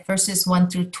verses 1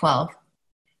 through 12.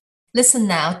 Listen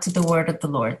now to the word of the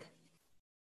Lord.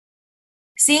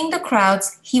 Seeing the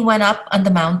crowds, he went up on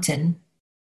the mountain.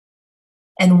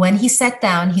 And when he sat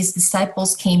down, his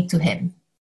disciples came to him.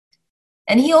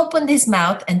 And he opened his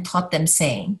mouth and taught them,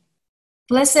 saying,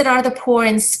 Blessed are the poor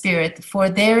in spirit, for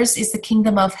theirs is the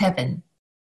kingdom of heaven.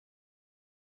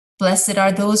 Blessed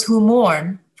are those who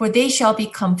mourn, for they shall be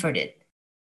comforted.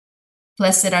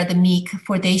 Blessed are the meek,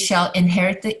 for they shall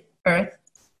inherit the earth.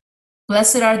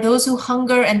 Blessed are those who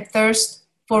hunger and thirst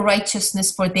for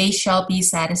righteousness, for they shall be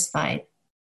satisfied.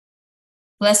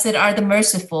 Blessed are the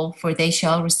merciful, for they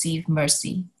shall receive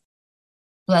mercy.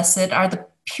 Blessed are the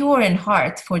pure in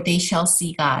heart, for they shall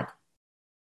see God.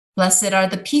 Blessed are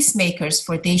the peacemakers,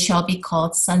 for they shall be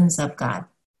called sons of God.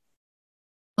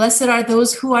 Blessed are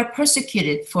those who are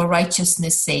persecuted for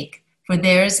righteousness' sake, for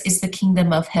theirs is the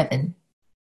kingdom of heaven.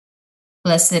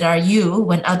 Blessed are you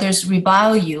when others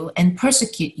revile you and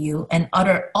persecute you and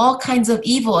utter all kinds of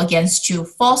evil against you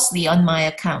falsely on my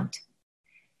account.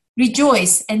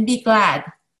 Rejoice and be glad,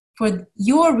 for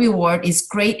your reward is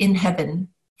great in heaven,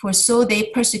 for so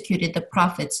they persecuted the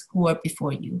prophets who were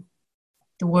before you.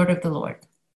 The word of the Lord.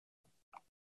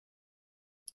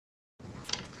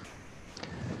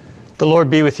 The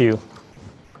Lord be with you.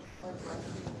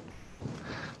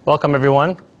 Welcome,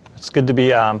 everyone. It's good to be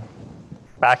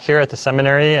back here at the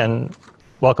seminary, and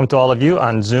welcome to all of you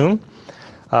on Zoom.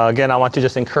 Again, I want to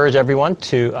just encourage everyone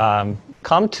to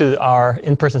come to our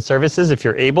in-person services if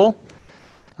you're able,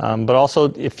 but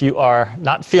also if you are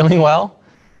not feeling well,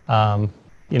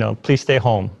 please stay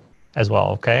home as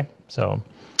well, okay? So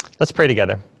let's pray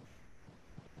together.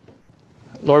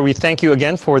 Lord, we thank you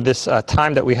again for this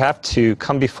time that we have to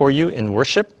come before you in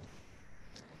worship.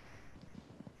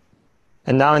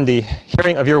 And now in the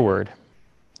hearing of your word,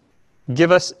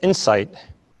 give us insight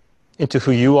into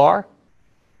who you are,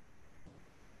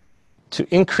 to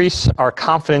increase our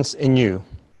confidence in you,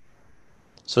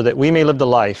 so that we may live the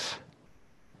life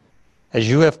as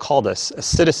you have called us as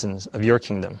citizens of your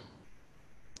kingdom.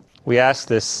 We ask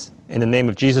this in the name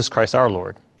of Jesus Christ our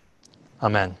Lord.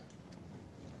 Amen.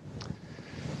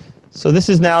 So this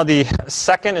is now the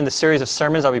second in the series of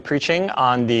sermons I'll be preaching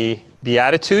on the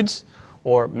Beatitudes,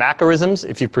 or Macarisms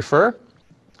if you prefer.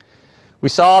 We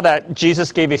saw that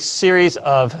Jesus gave a series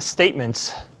of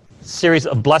statements, series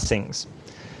of blessings.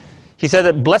 He said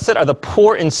that blessed are the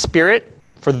poor in spirit,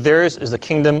 for theirs is the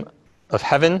kingdom of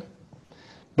heaven.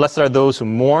 Blessed are those who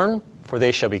mourn, for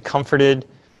they shall be comforted,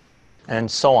 and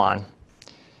so on.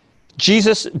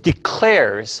 Jesus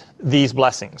declares these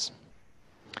blessings.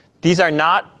 These are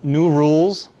not new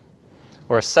rules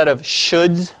or a set of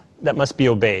shoulds that must be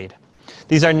obeyed.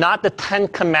 These are not the 10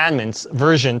 Commandments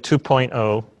version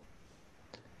 2.0.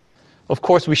 Of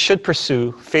course, we should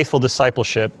pursue faithful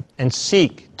discipleship and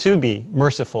seek to be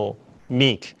merciful,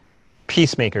 meek,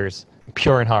 peacemakers,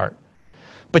 pure in heart.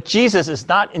 But Jesus is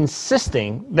not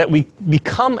insisting that we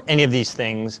become any of these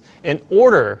things in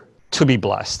order to be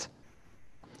blessed.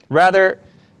 Rather,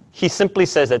 he simply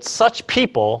says that such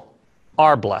people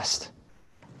are blessed.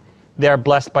 They are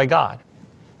blessed by God.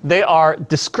 They are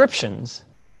descriptions,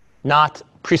 not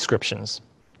prescriptions.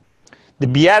 The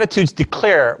Beatitudes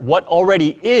declare what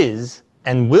already is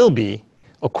and will be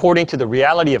according to the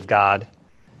reality of God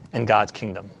and God's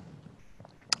kingdom.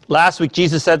 Last week,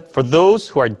 Jesus said, for those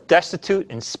who are destitute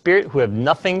in spirit, who have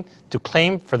nothing to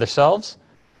claim for themselves,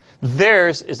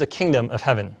 theirs is the kingdom of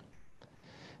heaven.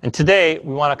 And today,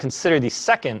 we want to consider the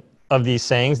second of these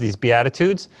sayings, these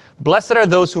Beatitudes. Blessed are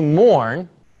those who mourn,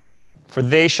 for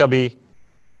they shall be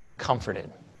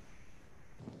comforted.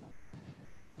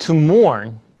 To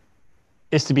mourn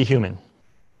is to be human.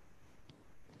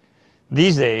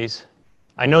 These days,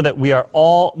 I know that we are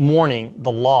all mourning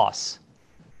the loss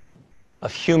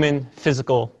of human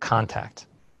physical contact,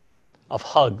 of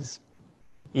hugs,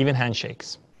 even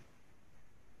handshakes.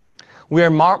 We are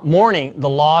mourning the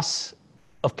loss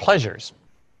of pleasures,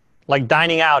 like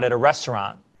dining out at a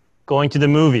restaurant, going to the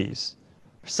movies,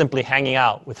 or simply hanging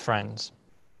out with friends.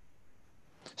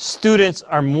 Students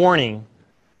are mourning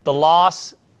the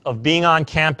loss of being on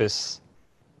campus,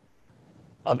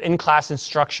 of in-class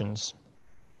instructions,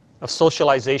 of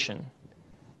socialization,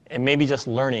 and maybe just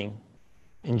learning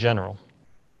in general.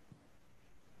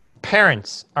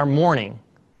 Parents are mourning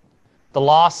the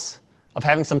loss of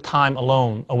having some time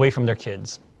alone away from their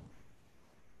kids.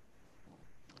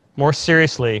 More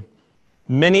seriously,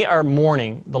 many are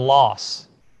mourning the loss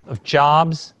of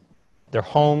jobs, their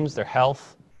homes, their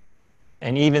health,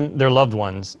 and even their loved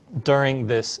ones during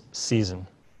this season.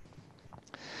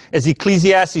 As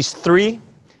Ecclesiastes 3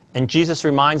 and Jesus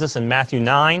reminds us in Matthew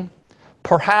 9,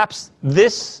 perhaps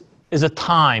this is a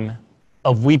time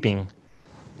of weeping,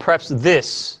 perhaps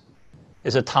this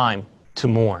is a time to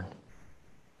mourn.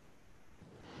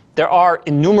 There are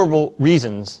innumerable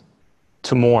reasons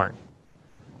to mourn.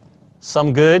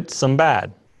 Some good, some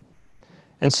bad.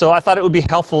 And so I thought it would be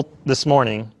helpful this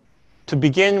morning to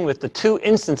begin with the two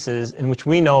instances in which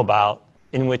we know about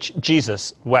in which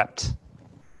Jesus wept.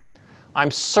 I'm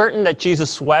certain that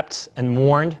Jesus wept and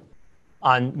mourned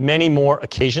on many more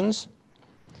occasions.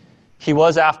 He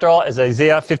was, after all, as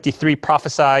Isaiah 53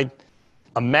 prophesied,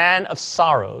 a man of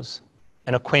sorrows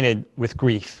and acquainted with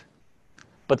grief.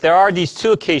 But there are these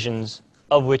two occasions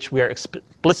of which we are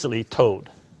explicitly told.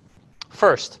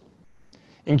 First,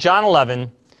 in John 11,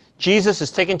 Jesus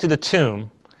is taken to the tomb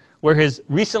where his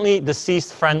recently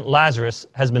deceased friend Lazarus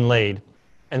has been laid,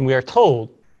 and we are told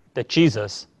that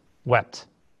Jesus wept.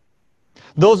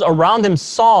 Those around him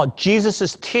saw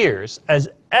Jesus' tears as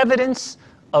evidence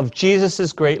of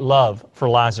Jesus' great love for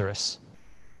Lazarus.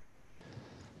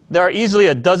 There are easily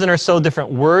a dozen or so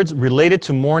different words related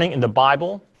to mourning in the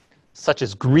Bible, such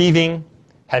as grieving,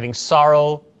 having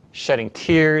sorrow, shedding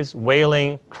tears,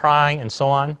 wailing, crying, and so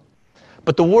on.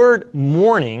 But the word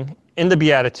mourning in the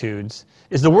Beatitudes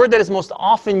is the word that is most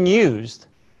often used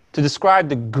to describe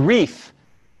the grief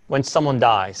when someone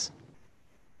dies.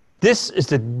 This is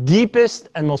the deepest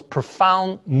and most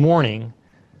profound mourning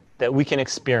that we can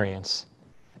experience.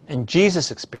 And Jesus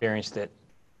experienced it,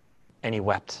 and he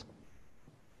wept.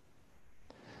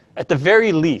 At the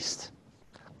very least,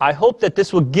 I hope that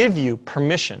this will give you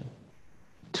permission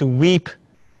to weep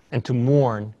and to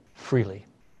mourn freely.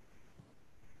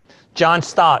 John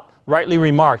Stott rightly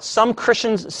remarked, some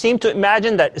Christians seem to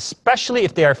imagine that especially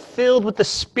if they are filled with the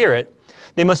Spirit,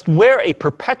 they must wear a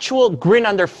perpetual grin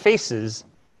on their faces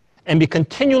and be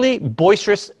continually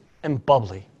boisterous and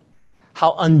bubbly.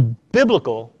 How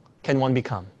unbiblical can one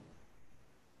become?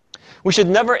 We should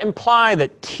never imply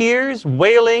that tears,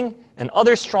 wailing, and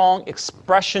other strong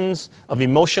expressions of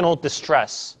emotional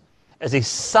distress as a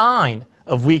sign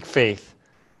of weak faith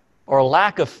or a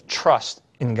lack of trust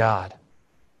in God.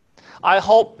 I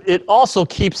hope it also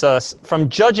keeps us from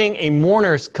judging a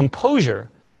mourner's composure,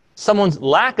 someone's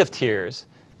lack of tears,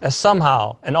 as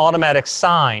somehow an automatic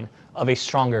sign of a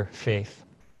stronger faith.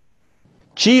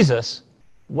 Jesus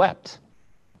wept.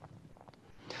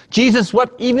 Jesus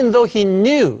wept even though he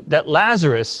knew that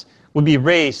Lazarus would be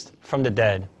raised from the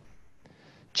dead.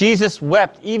 Jesus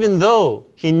wept even though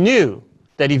he knew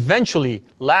that eventually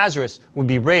Lazarus would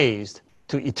be raised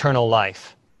to eternal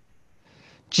life.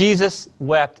 Jesus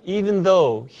wept even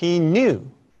though he knew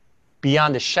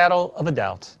beyond a shadow of a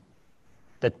doubt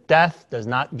that death does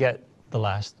not get the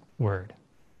last word.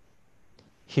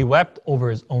 He wept over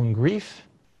his own grief,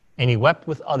 and he wept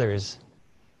with others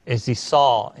as he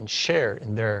saw and shared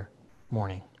in their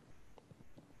mourning.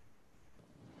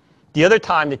 The other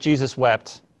time that Jesus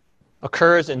wept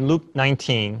occurs in Luke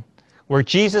 19, where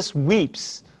Jesus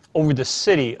weeps over the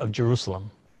city of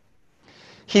Jerusalem.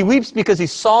 He weeps because he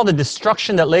saw the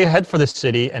destruction that lay ahead for the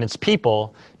city and its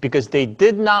people because they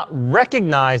did not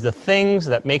recognize the things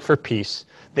that make for peace.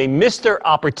 They missed their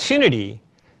opportunity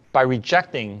by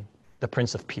rejecting the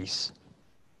Prince of Peace.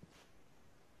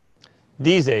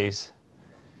 These days,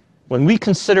 when we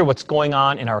consider what's going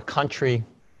on in our country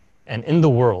and in the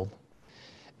world,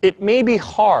 it may be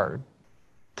hard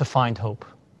to find hope.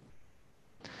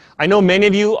 I know many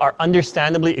of you are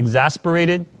understandably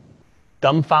exasperated,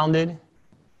 dumbfounded,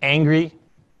 angry,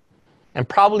 and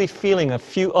probably feeling a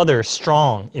few other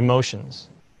strong emotions.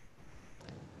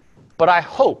 But I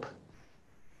hope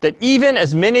that even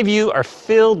as many of you are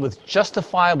filled with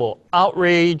justifiable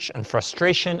outrage and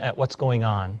frustration at what's going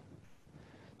on,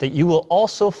 that you will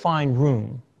also find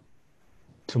room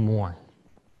to mourn.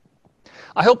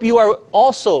 I hope you are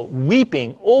also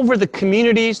weeping over the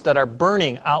communities that are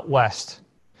burning out west,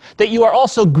 that you are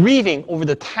also grieving over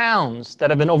the towns that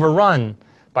have been overrun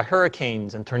by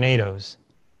hurricanes and tornadoes,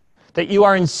 that you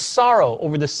are in sorrow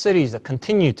over the cities that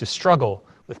continue to struggle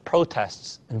with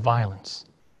protests and violence.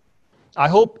 I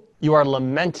hope you are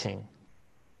lamenting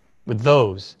with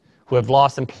those who have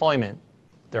lost employment,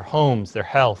 their homes, their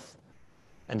health,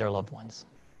 and their loved ones.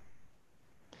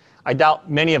 I doubt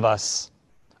many of us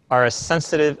are as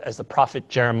sensitive as the prophet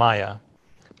Jeremiah,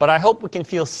 but I hope we can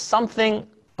feel something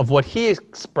of what he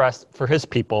expressed for his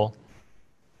people.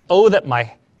 Oh, that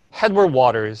my head were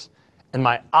waters and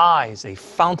my eyes a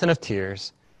fountain of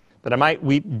tears, that I might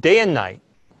weep day and night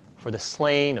for the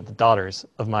slain of the daughters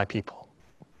of my people.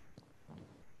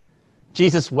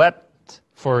 Jesus wept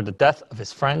for the death of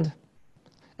his friend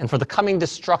and for the coming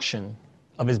destruction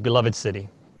of his beloved city.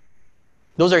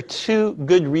 Those are two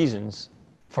good reasons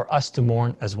for us to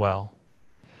mourn as well.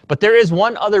 But there is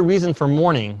one other reason for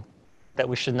mourning that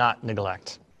we should not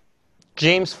neglect.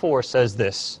 James 4 says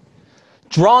this,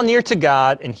 "Draw near to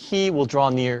God, and he will draw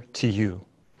near to you.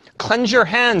 Cleanse your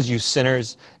hands, you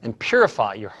sinners, and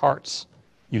purify your hearts,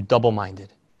 you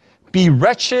double-minded. Be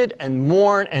wretched and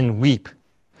mourn and weep.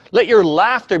 Let your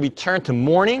laughter be turned to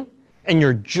mourning and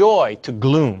your joy to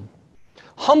gloom.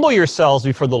 Humble yourselves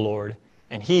before the Lord,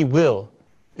 and he will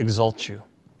exalt you."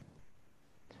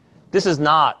 This is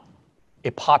not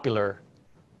a popular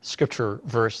scripture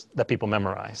verse that people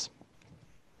memorize,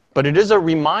 but it is a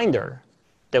reminder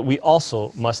that we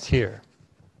also must hear.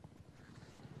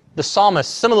 The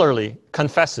psalmist similarly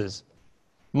confesses,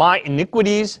 "My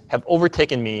iniquities have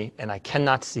overtaken me, and I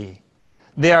cannot see.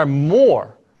 They are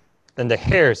more than the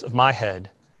hairs of my head.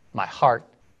 My heart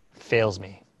fails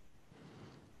me."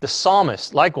 The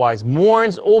psalmist likewise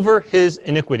mourns over his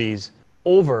iniquities,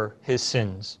 over his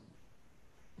sins.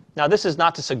 Now, this is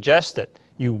not to suggest that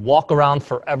you walk around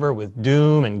forever with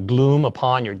doom and gloom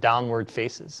upon your downward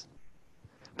faces.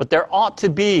 But there ought to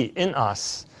be in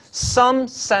us some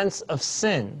sense of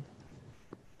sin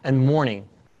and mourning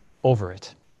over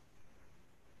it.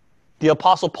 The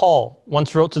Apostle Paul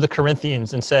once wrote to the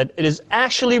Corinthians and said, "It is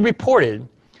actually reported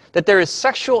that there is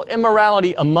sexual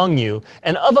immorality among you,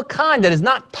 and of a kind that is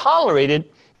not tolerated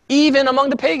even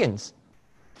among the pagans.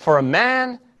 For a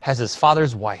man has his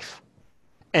father's wife,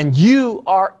 and you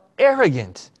are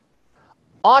arrogant.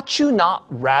 Ought you not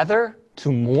rather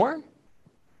to mourn?"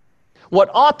 What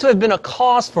ought to have been a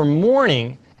cause for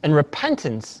mourning and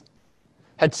repentance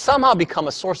had somehow become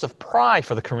a source of pride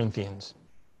for the Corinthians.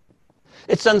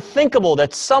 It's unthinkable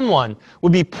that someone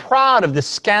would be proud of this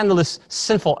scandalous,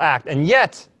 sinful act. And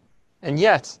yet,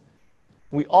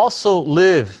 we also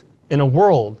live in a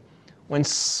world when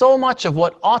so much of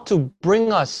what ought to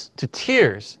bring us to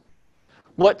tears,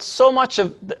 what so much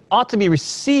of ought to be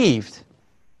received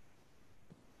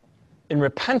in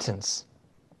repentance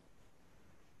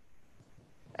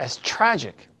as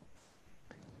tragic,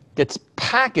 gets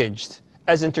packaged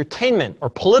as entertainment or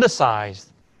politicized,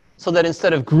 so that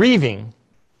instead of grieving,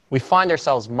 we find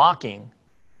ourselves mocking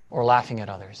or laughing at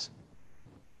others.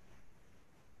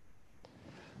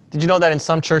 Did you know that in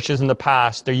some churches in the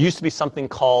past, there used to be something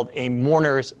called a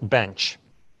mourner's bench?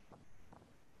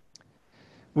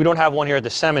 We don't have one here at the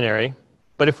seminary,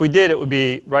 but if we did, it would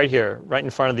be right here, right in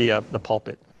front of the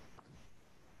pulpit.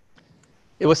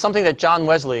 It was something that John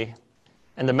Wesley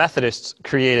and the Methodists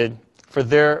created for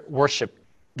their worship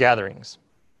gatherings.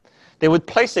 They would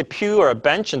place a pew or a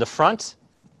bench in the front,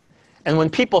 and when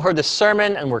people heard the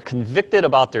sermon and were convicted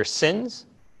about their sins,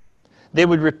 they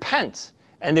would repent,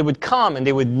 and they would come and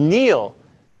they would kneel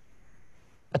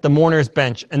at the mourner's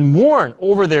bench and mourn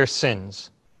over their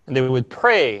sins, and they would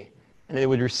pray, and they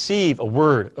would receive a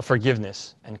word of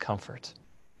forgiveness and comfort.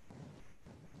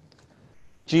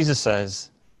 Jesus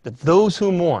says that those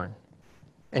who mourn,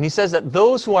 and he says that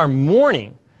those who are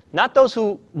mourning, not those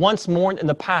who once mourned in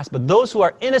the past, but those who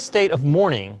are in a state of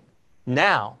mourning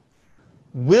now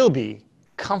will be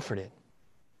comforted.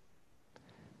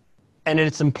 And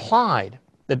it's implied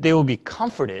that they will be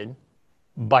comforted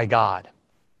by God.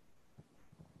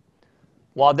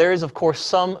 While there is, of course,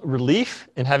 some relief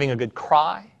in having a good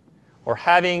cry or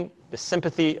having the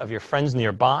sympathy of your friends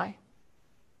nearby,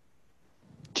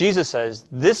 Jesus says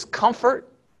this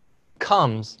comfort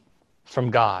comes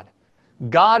from God.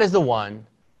 God is the one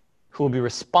who will be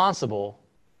responsible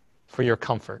for your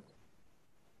comfort.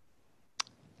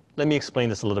 Let me explain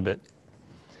this a little bit.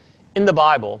 In the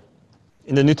Bible,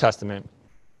 in the New Testament,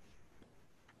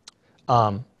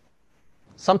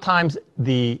 sometimes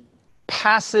the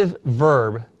passive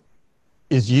verb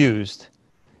is used,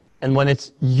 and when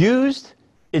it's used,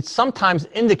 it sometimes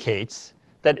indicates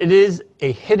that it is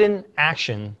a hidden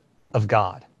action of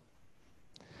God.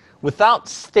 Without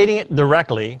stating it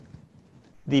directly,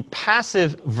 the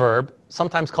passive verb,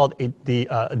 sometimes called the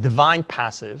divine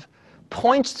passive,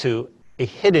 points to a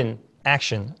hidden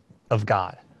action of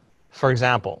God. For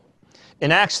example,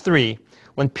 in Acts 3,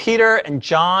 when Peter and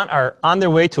John are on their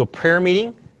way to a prayer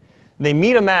meeting, they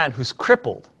meet a man who's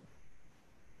crippled.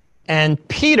 And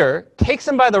Peter takes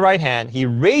him by the right hand, he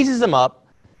raises him up,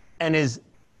 and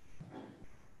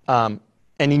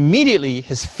immediately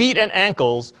his feet and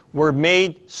ankles were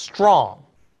made strong.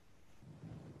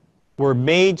 Were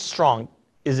made strong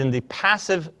is in the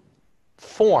passive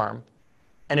form,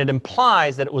 and it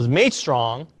implies that it was made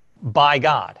strong by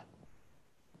God.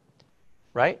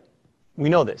 Right? We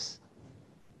know this.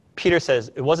 Peter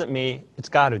says, it wasn't me, it's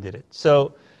God who did it.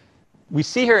 So we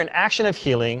see here an action of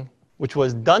healing which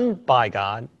was done by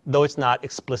God, though it's not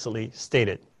explicitly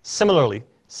stated. Similarly,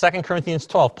 2 Corinthians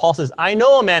 12, Paul says, "I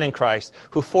know a man in Christ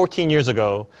who 14 years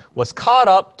ago was caught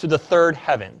up to the third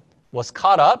heaven." was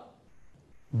caught up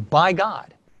by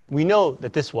God. We know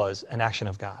that this was an action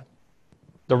of God.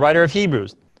 The writer of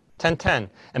Hebrews 10:10,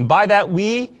 and by that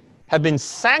we have been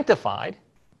sanctified.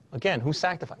 Again, who's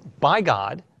sanctified? By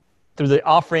God, through the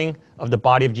offering of the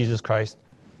body of Jesus Christ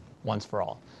once for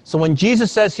all. So when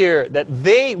Jesus says here that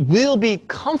they will be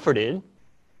comforted,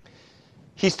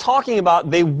 he's talking about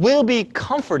they will be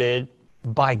comforted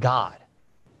by God.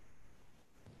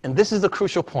 And this is the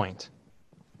crucial point.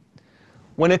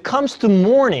 When it comes to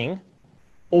mourning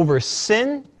over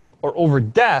sin or over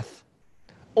death,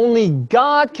 only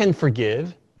God can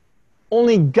forgive.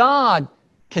 Only God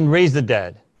can raise the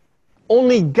dead.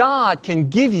 Only God can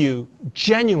give you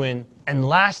genuine and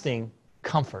lasting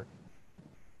comfort.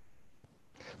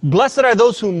 Blessed are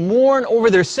those who mourn over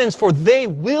their sins, for they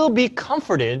will be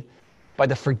comforted by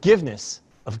the forgiveness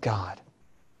of God.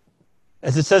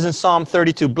 As it says in Psalm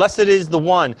 32, blessed is the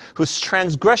one whose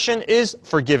transgression is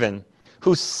forgiven,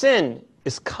 whose sin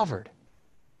is covered.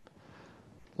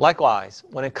 Likewise,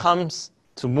 when it comes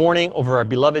to mourning over our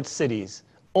beloved cities,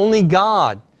 only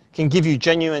God can give you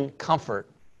genuine comfort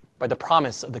by the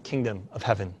promise of the kingdom of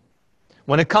heaven.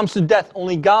 When it comes to death,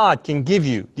 only God can give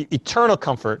you the eternal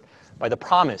comfort by the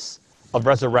promise of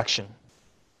resurrection.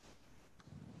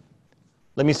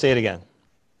 Let me say it again.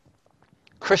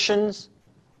 Christians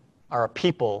are a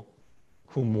people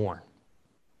who mourn.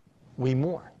 We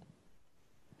mourn.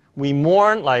 We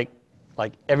mourn like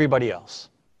everybody else.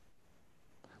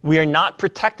 We are not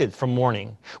protected from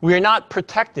mourning. We are not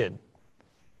protected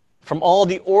from all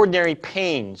the ordinary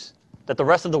pains that the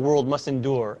rest of the world must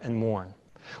endure and mourn.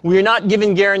 We are not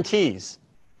given guarantees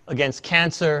against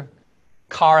cancer,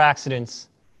 car accidents,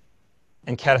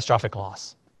 and catastrophic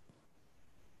loss.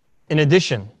 In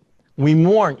addition, we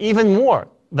mourn even more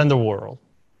than the world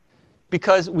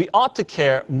because we ought to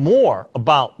care more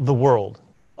about the world,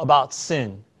 about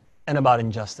sin, and about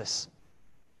injustice.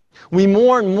 We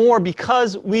mourn more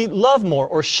because we love more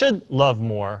or should love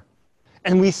more,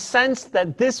 and we sense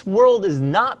that this world is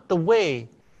not the way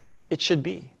it should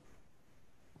be.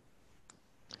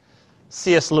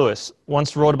 C.S. Lewis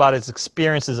once wrote about his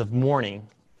experiences of mourning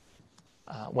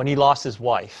when he lost his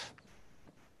wife.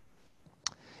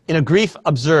 In A Grief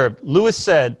Observed, Lewis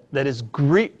said that his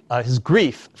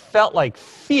grief felt like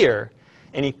fear,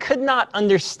 and he could not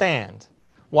understand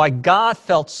why God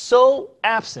felt so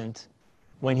absent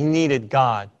when he needed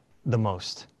God the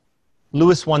most.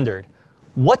 Lewis wondered,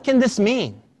 what can this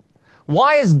mean?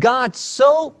 Why is God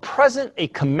so present a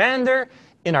commander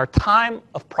in our time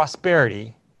of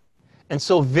prosperity and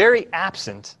so very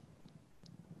absent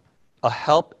a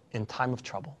help in time of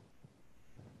trouble?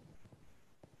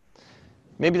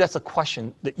 Maybe that's a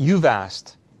question that you've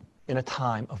asked in a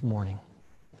time of mourning.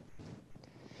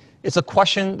 It's a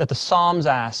question that the Psalms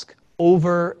ask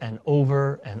over and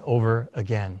over and over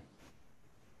again.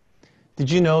 Did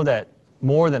you know that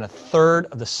more than a third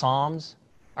of the Psalms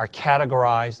are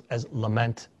categorized as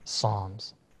lament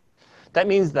psalms? That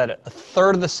means that a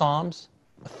third of the Psalms,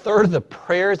 a third of the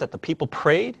prayers that the people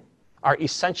prayed are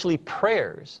essentially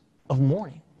prayers of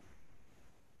mourning.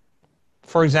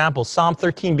 For example, Psalm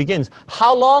 13 begins,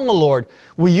 "How long, O Lord,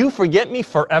 will you forget me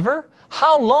forever?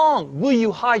 How long will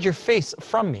you hide your face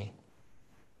from me?"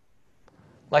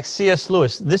 Like C.S.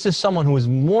 Lewis, this is someone who is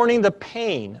mourning the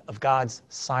pain of God's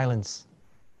silence,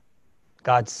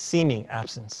 God's seeming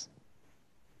absence.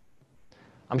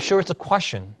 I'm sure it's a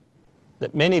question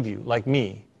that many of you, like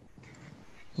me,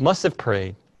 must have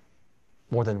prayed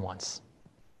more than once.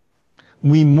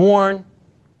 We mourn,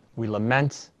 we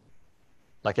lament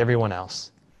like everyone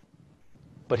else.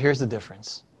 But here's the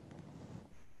difference.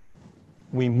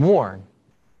 We mourn,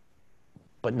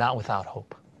 but not without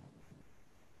hope.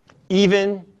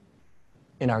 Even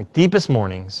in our deepest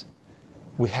mournings,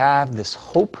 we have this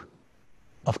hope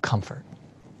of comfort.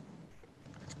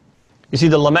 You see,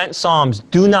 the lament psalms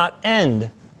do not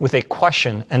end with a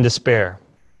question and despair.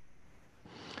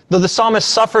 Though the psalmist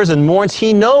suffers and mourns,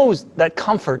 he knows that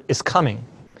comfort is coming.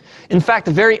 In fact,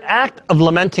 the very act of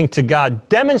lamenting to God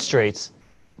demonstrates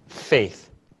faith.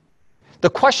 The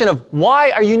question of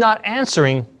why are you not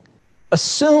answering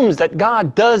assumes that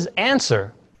God does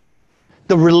answer.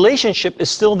 The relationship is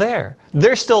still there.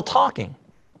 They're still talking.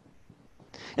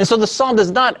 And so the psalm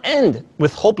does not end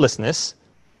with hopelessness,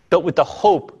 but with the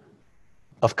hope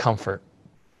of comfort.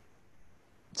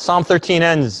 Psalm 13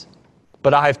 ends,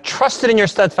 "But I have trusted in your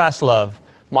steadfast love.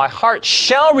 My heart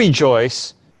shall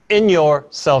rejoice in your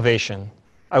salvation.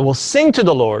 I will sing to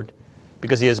the Lord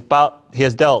because he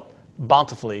has dealt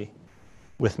bountifully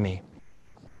with me."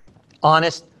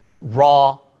 Honest,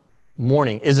 raw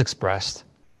mourning is expressed.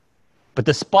 But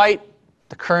despite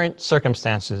the current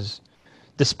circumstances,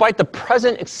 Despite the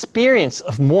present experience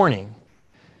of mourning,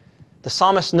 the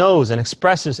psalmist knows and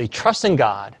expresses a trust in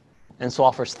God and so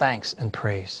offers thanks and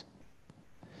praise.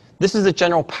 This is the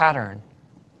general pattern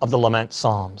of the lament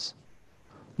psalms.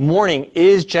 Mourning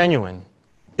is genuine,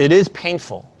 it is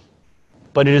painful,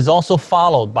 but it is also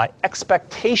followed by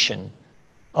expectation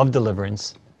of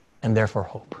deliverance and therefore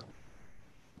hope.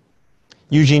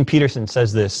 Eugene Peterson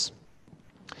says this: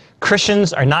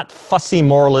 Christians are not fussy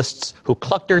moralists who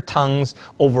cluck their tongues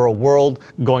over a world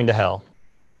going to hell.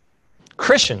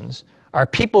 Christians are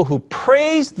people who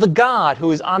praise the God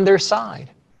who is on their side.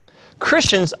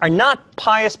 Christians are not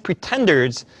pious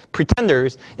pretenders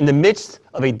in the midst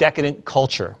of a decadent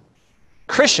culture.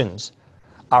 Christians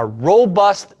are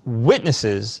robust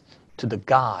witnesses to the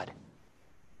God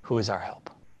who is our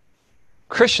help.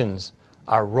 Christians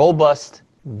are robust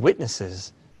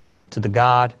witnesses to the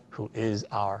God who is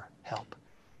our help.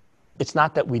 It's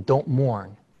not that we don't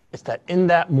mourn. It's that in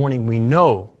that mourning we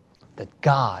know that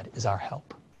God is our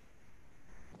help.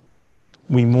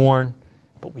 We mourn,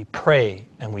 but we pray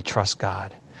and we trust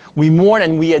God. We mourn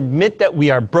and we admit that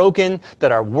we are broken,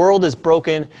 that our world is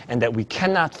broken, and that we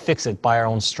cannot fix it by our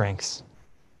own strengths.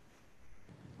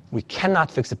 We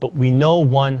cannot fix it, but we know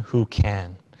one who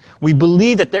can. We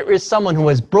believe that there is someone who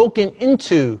has broken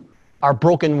into our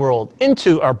broken world,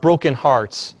 into our broken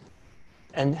hearts,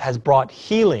 and has brought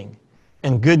healing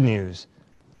and good news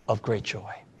of great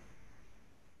joy.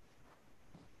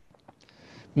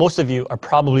 Most of you are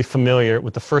probably familiar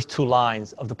with the first two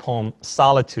lines of the poem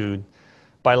Solitude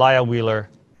by Ella Wheeler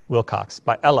Wilcox.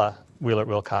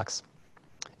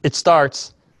 It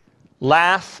starts,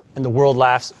 "Laugh and the world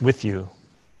laughs with you.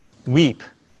 Weep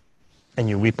and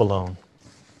you weep alone."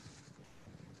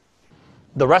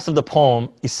 The rest of the poem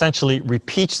essentially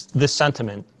repeats this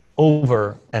sentiment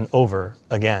over and over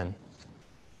again.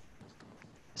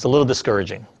 It's a little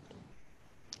discouraging.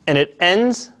 And it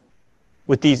ends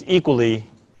with these equally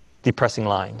depressing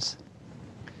lines.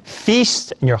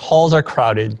 "Feast and your halls are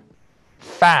crowded.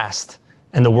 Fast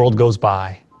and the world goes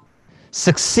by.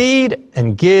 Succeed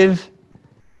and give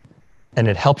and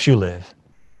it helps you live.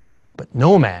 But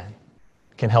no man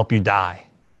can help you die.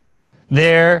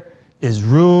 There is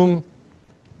room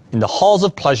in the halls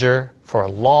of pleasure for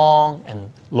a long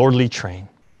and lordly train.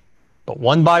 But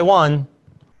one by one,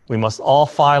 we must all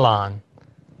file on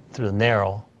through the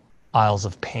narrow aisles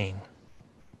of pain."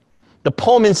 The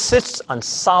poem insists on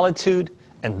solitude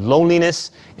and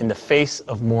loneliness in the face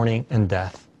of mourning and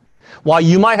death. While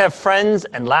you might have friends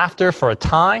and laughter for a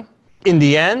time, in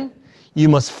the end, you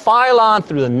must file on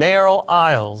through the narrow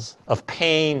aisles of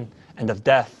pain and of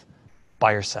death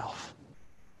by yourself.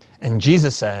 And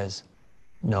Jesus says,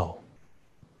 no,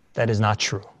 that is not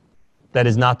true. That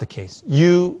is not the case.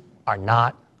 You are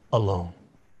not alone.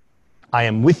 I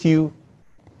am with you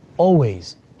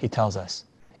always, he tells us,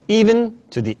 even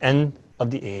to the end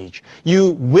of the age.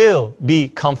 You will be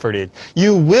comforted.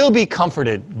 You will be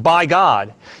comforted by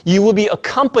God. You will be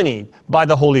accompanied by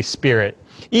the Holy Spirit,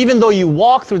 even though you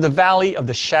walk through the valley of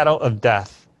the shadow of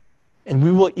death. And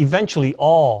we will eventually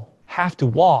all have to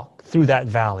walk through that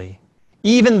valley.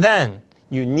 Even then,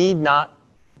 you need not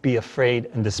be afraid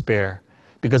and despair,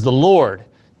 because the Lord,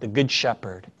 the Good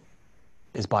Shepherd,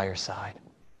 is by your side.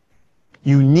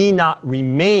 You need not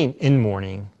remain in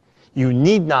mourning. You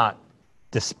need not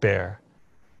despair,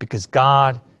 because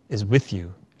God is with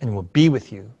you and will be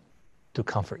with you to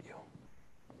comfort you.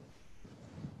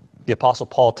 The Apostle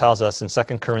Paul tells us in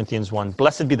 2 Corinthians 1,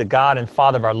 "Blessed be the God and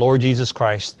Father of our Lord Jesus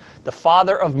Christ, the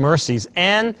Father of mercies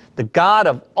and the God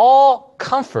of all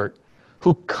comfort,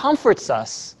 who comforts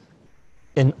us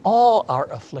in all our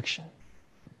affliction."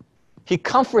 He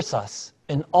comforts us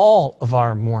in all of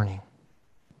our mourning.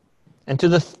 And to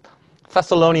the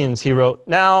Thessalonians he wrote,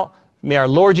 "Now may our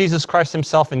Lord Jesus Christ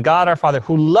himself and God our Father,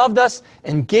 who loved us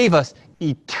and gave us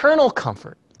eternal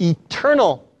comfort and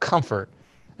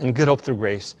good hope through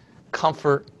grace,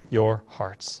 comfort your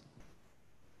hearts."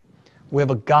 We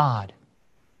have a God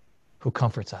who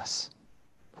comforts us,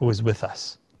 who is with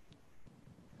us.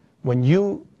 When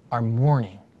you are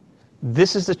mourning,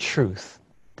 this is the truth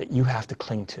that you have to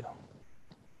cling to.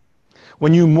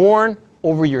 When you mourn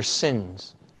over your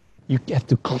sins, you have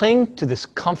to cling to this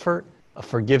comfort of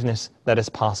forgiveness that is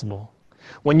possible.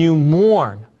 When you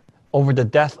mourn over the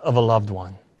death of a loved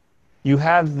one, you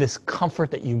have this comfort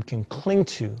that you can cling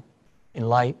to in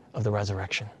light of the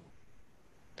resurrection.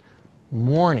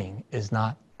 Mourning is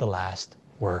not the last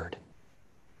word.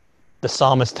 The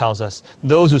psalmist tells us,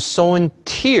 "Those who sow in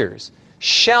tears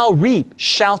shall reap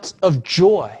shouts of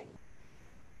joy."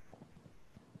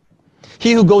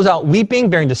 He who goes out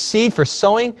weeping, bearing the seed for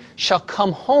sowing, shall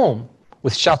come home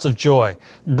with shouts of joy,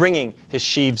 bringing his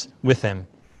sheaves with him.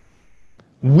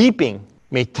 Weeping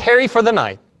may tarry for the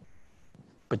night,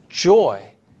 but joy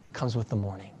comes with the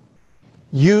morning.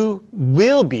 You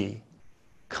will be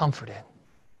comforted.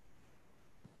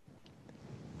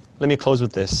 Let me close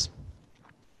with this.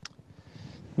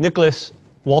 Nicholas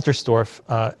Walterstorff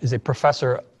is a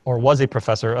professor, or was a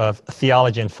professor, of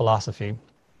theology and philosophy.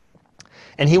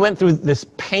 And he went through this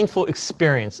painful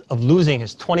experience of losing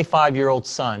his 25-year-old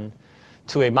son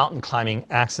to a mountain climbing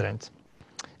accident.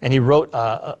 And he wrote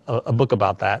a book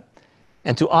about that.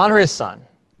 And to honor his son,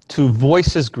 to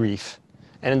voice his grief,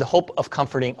 and in the hope of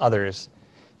comforting others,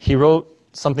 he wrote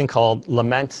something called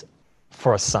Lament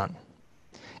for a Son.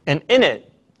 And in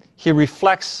it, he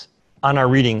reflects on our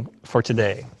reading for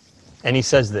today. And he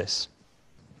says this: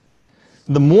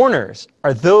 the mourners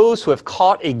are those who have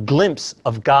caught a glimpse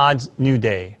of God's new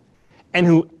day and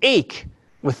who ache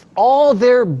with all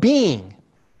their being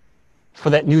for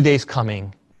that new day's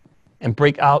coming and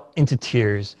break out into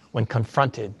tears when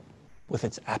confronted with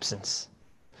its absence.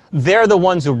 They're the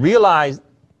ones who realize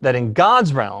that in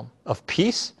God's realm of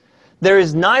peace, there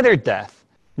is neither death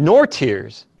nor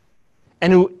tears,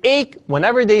 and who ache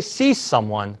whenever they see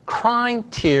someone crying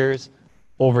tears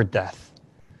over death.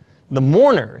 The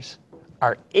mourners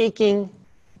are aching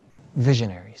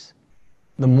visionaries.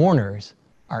 The mourners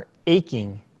are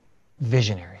aching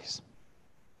visionaries.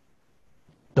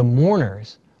 The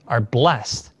mourners are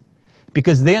blessed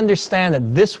because they understand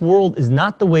that this world is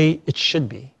not the way it should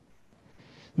be.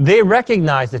 They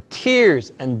recognize that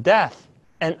tears and death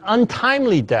and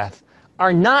untimely death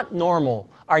are not normal,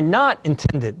 are not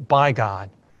intended by God.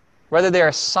 Rather, they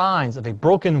are signs of a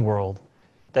broken world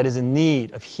that is in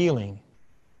need of healing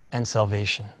and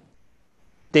salvation.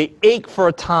 They ache for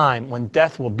a time when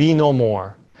death will be no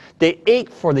more. They ache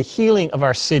for the healing of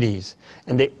our cities,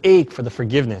 and they ache for the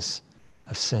forgiveness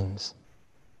of sins.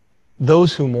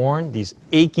 Those who mourn, these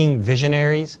aching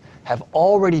visionaries, have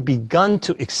already begun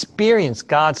to experience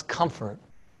God's comfort,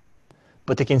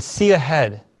 but they can see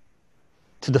ahead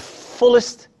to the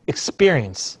fullest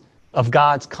experience of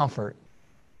God's comfort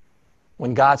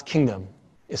when God's kingdom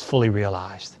is fully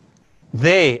realized.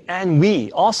 They and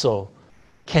we also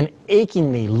can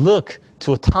achingly look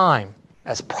to a time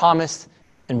as promised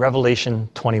in Revelation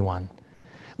 21,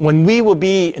 when we will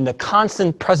be in the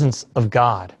constant presence of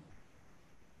God,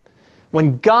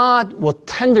 when God will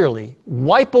tenderly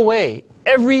wipe away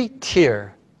every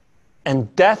tear,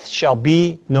 and death shall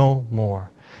be no more.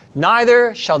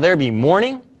 Neither shall there be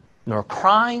mourning, nor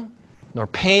crying, nor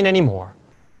pain anymore,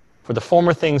 for the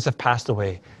former things have passed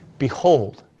away.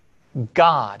 Behold,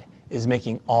 God is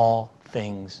making all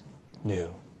things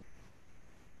new.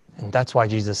 And that's why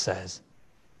Jesus says,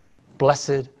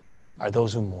 blessed are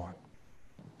those who mourn,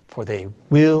 for they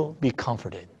will be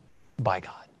comforted by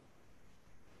God.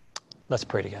 Let's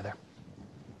pray together.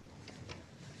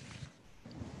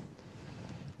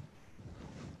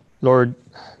 Lord,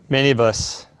 many of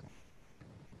us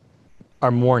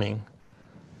are mourning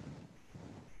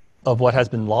of what has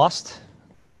been lost,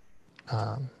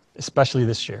 especially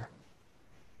this year.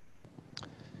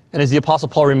 And as the Apostle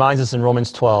Paul reminds us in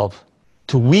Romans 12,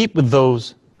 to weep with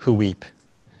those who weep.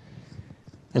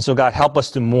 And so, God, help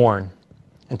us to mourn,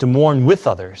 and to mourn with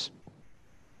others,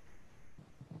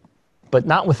 but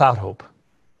not without hope.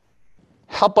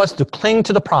 Help us to cling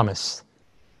to the promise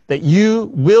that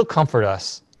you will comfort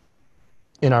us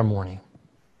in our mourning.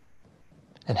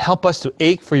 And help us to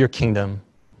ache for your kingdom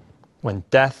when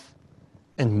death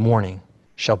and mourning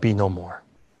shall be no more.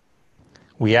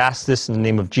 We ask this in the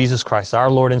name of Jesus Christ, our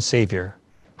Lord and Savior,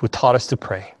 who taught us to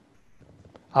pray.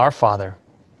 Our Father,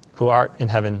 who art in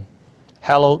heaven,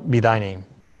 hallowed be thy name.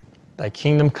 Thy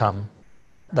kingdom come,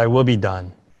 thy will be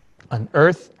done, on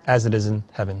earth as it is in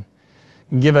heaven.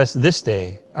 Give us this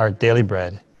day our daily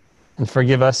bread, and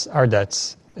forgive us our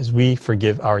debts as we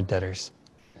forgive our debtors.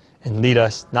 And lead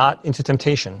us not into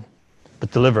temptation,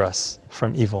 but deliver us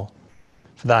from evil.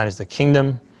 For thine is the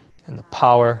kingdom, and the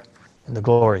power, and the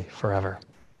glory forever.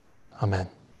 Amen.